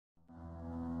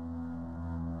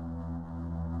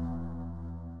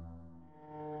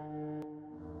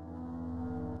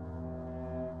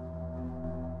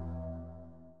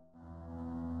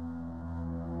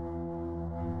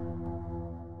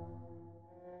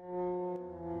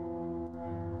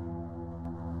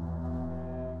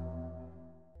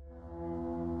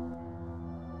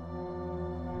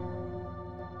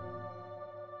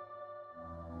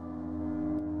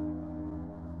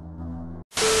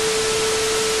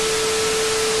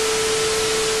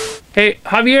Hey,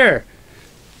 Javier,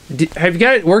 have you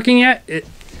got it working yet? Is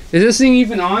this thing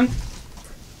even on?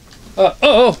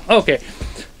 Okay.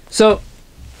 So,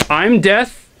 I'm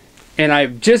Death, and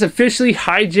I've just officially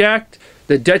hijacked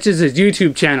the Duchess's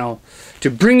YouTube channel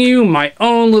to bring you my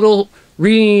own little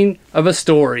reading of a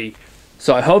story.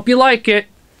 So I hope you like it.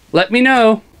 Let me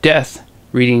know. Death,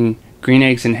 reading Green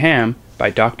Eggs and Ham by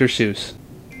Dr. Seuss.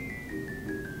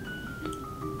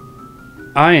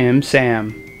 I am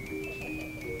Sam.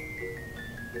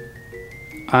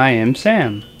 I am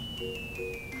Sam.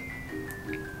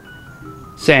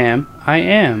 Sam, I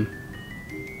am.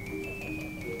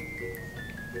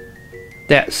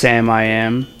 That Sam I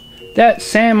am. That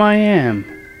Sam I am.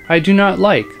 I do not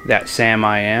like that Sam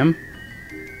I am.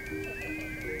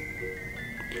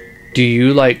 Do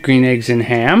you like green eggs and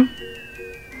ham?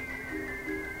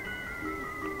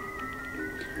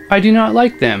 I do not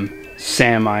like them,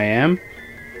 Sam I am.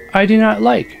 I do not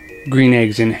like green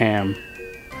eggs and ham.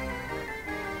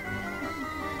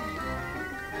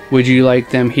 Would you like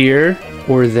them here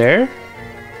or there?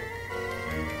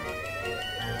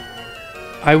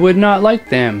 I would not like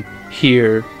them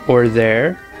here or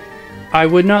there. I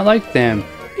would not like them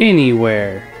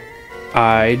anywhere.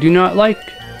 I do not like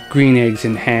green eggs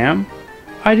and ham.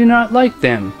 I do not like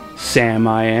them, Sam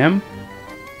I am.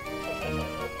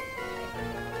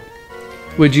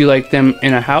 Would you like them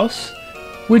in a house?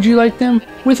 Would you like them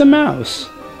with a mouse?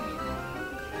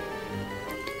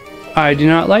 I do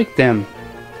not like them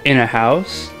in a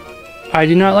house. I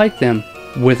do not like them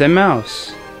with a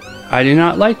mouse. I do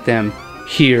not like them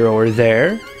here or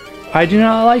there. I do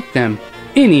not like them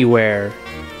anywhere.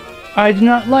 I do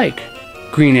not like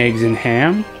green eggs and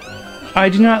ham. I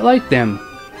do not like them,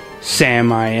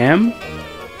 Sam I am.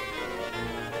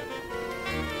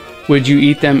 Would you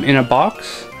eat them in a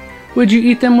box? Would you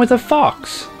eat them with a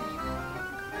fox?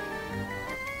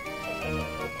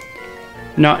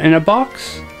 Not in a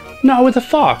box, not with a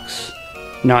fox.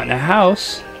 Not in a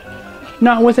house,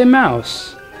 not with a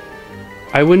mouse.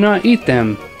 I would not eat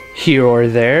them here or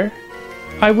there.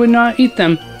 I would not eat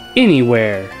them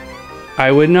anywhere.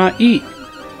 I would not eat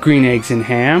green eggs and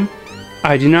ham.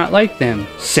 I do not like them,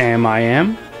 Sam I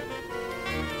am.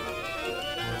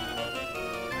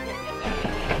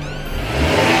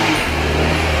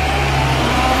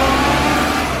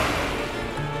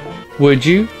 Would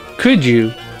you, could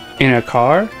you, in a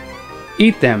car?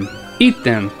 Eat them, eat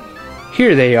them.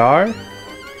 Here they are.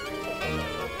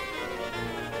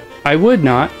 I would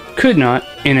not, could not,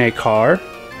 in a car.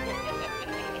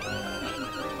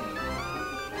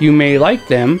 You may like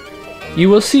them, you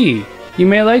will see. You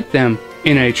may like them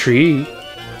in a tree.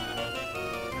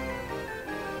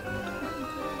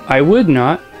 I would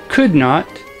not, could not,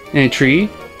 in a tree.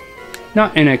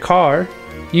 Not in a car.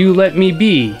 You let me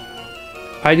be.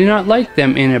 I do not like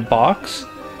them in a box.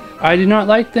 I do not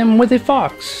like them with a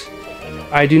fox.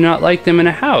 I do not like them in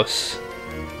a house.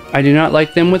 I do not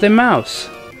like them with a mouse.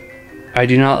 I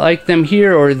do not like them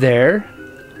here or there.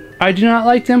 I do not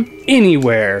like them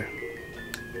anywhere.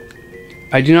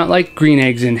 I do not like green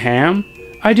eggs and ham.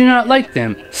 I do not like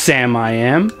them, Sam I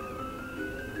am.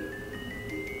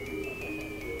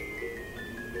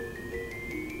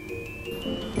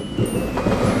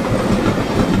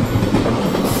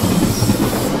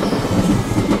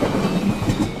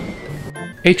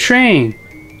 A train,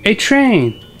 a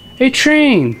train, a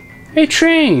train, a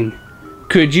train.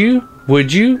 Could you,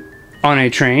 would you, on a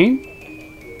train?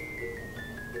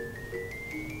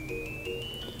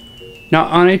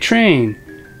 Not on a train,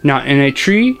 not in a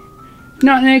tree,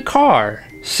 not in a car.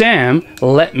 Sam,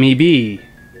 let me be.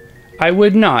 I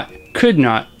would not, could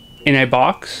not, in a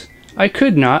box. I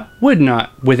could not, would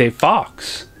not, with a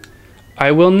fox.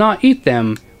 I will not eat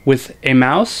them with a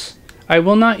mouse. I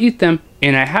will not eat them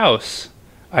in a house.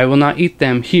 I will not eat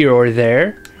them here or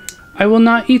there. I will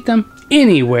not eat them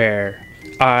anywhere.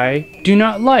 I do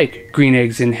not like green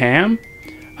eggs and ham.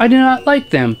 I do not like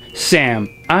them, Sam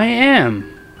I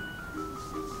am.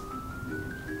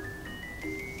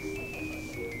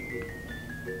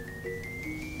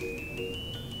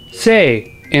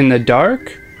 Say, in the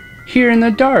dark? Here in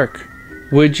the dark.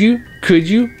 Would you, could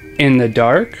you, in the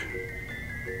dark?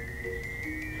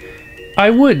 I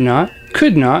would not,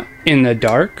 could not, in the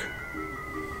dark.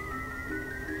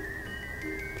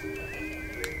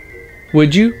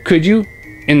 Would you, could you,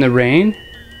 in the rain?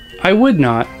 I would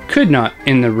not, could not,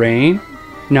 in the rain.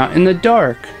 Not in the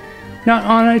dark. Not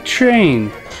on a train.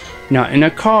 Not in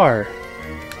a car.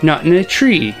 Not in a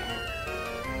tree.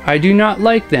 I do not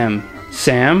like them,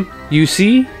 Sam, you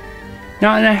see?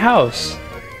 Not in a house.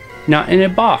 Not in a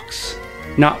box.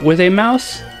 Not with a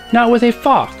mouse. Not with a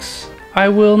fox. I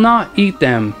will not eat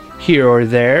them here or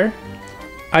there.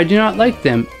 I do not like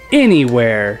them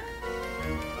anywhere.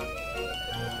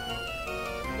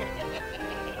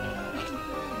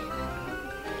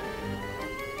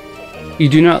 You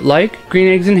do not like green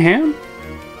eggs and ham?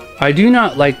 I do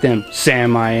not like them,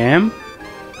 Sam I am.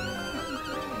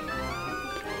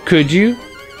 Could you?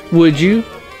 Would you?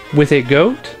 With a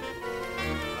goat?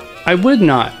 I would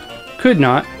not, could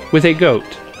not, with a goat.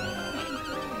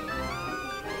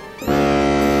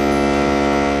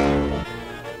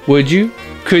 Would you?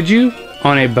 Could you?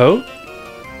 On a boat?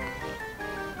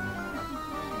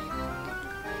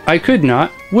 I could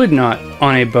not, would not,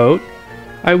 on a boat.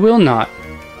 I will not,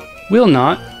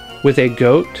 with a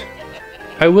goat.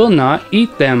 I will not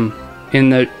eat them in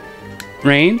the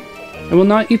rain. I will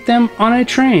not eat them on a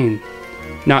train.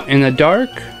 Not in the dark,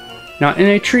 not in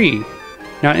a tree,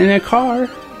 not in a car.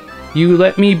 You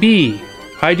let me be.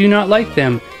 I do not like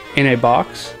them in a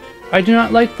box. I do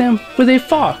not like them with a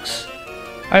fox.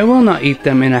 I will not eat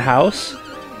them in a house.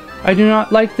 I do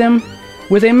not like them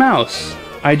with a mouse.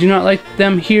 I do not like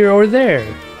them here or there.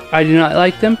 I do not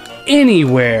like them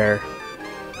anywhere.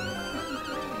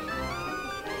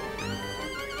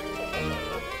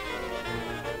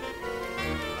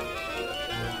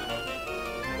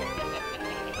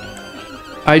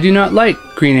 I do not like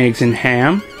green eggs and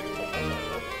ham.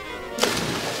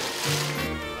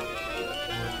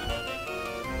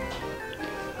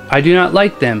 I do not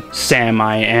like them, Sam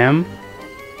I am.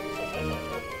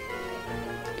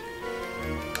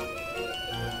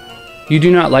 You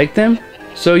do not like them?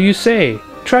 So you say,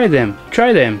 try them,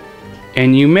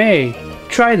 and you may.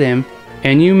 Try them,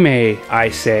 and you may, I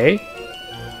say.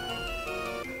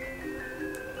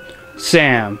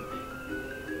 Sam,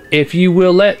 if you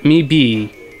will let me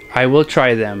be, I will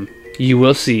try them, you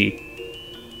will see.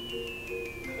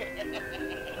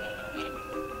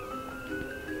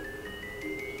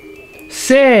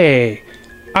 Say,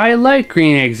 I like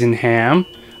green eggs and ham.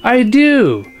 I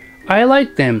do. I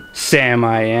like them, Sam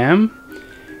I am.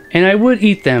 And I would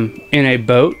eat them in a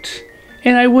boat,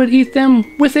 and I would eat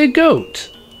them with a goat.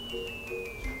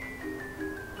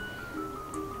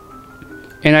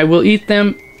 And I will eat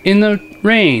them in the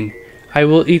rain. I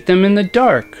will eat them in the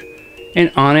dark,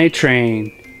 and on a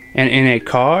train, and in a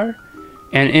car,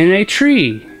 and in a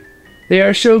tree. They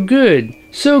are so good,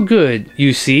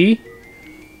 you see.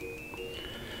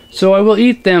 So I will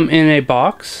eat them in a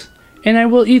box, and I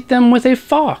will eat them with a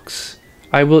fox.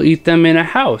 I will eat them in a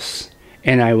house,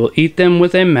 and I will eat them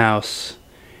with a mouse.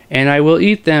 And I will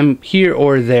eat them here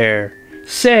or there.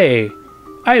 Say,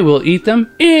 I will eat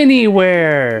them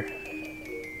anywhere.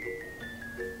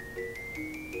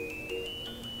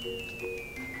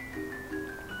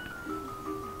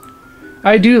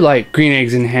 I do like green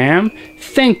eggs and ham.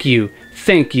 Thank you,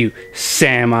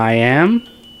 Sam I am.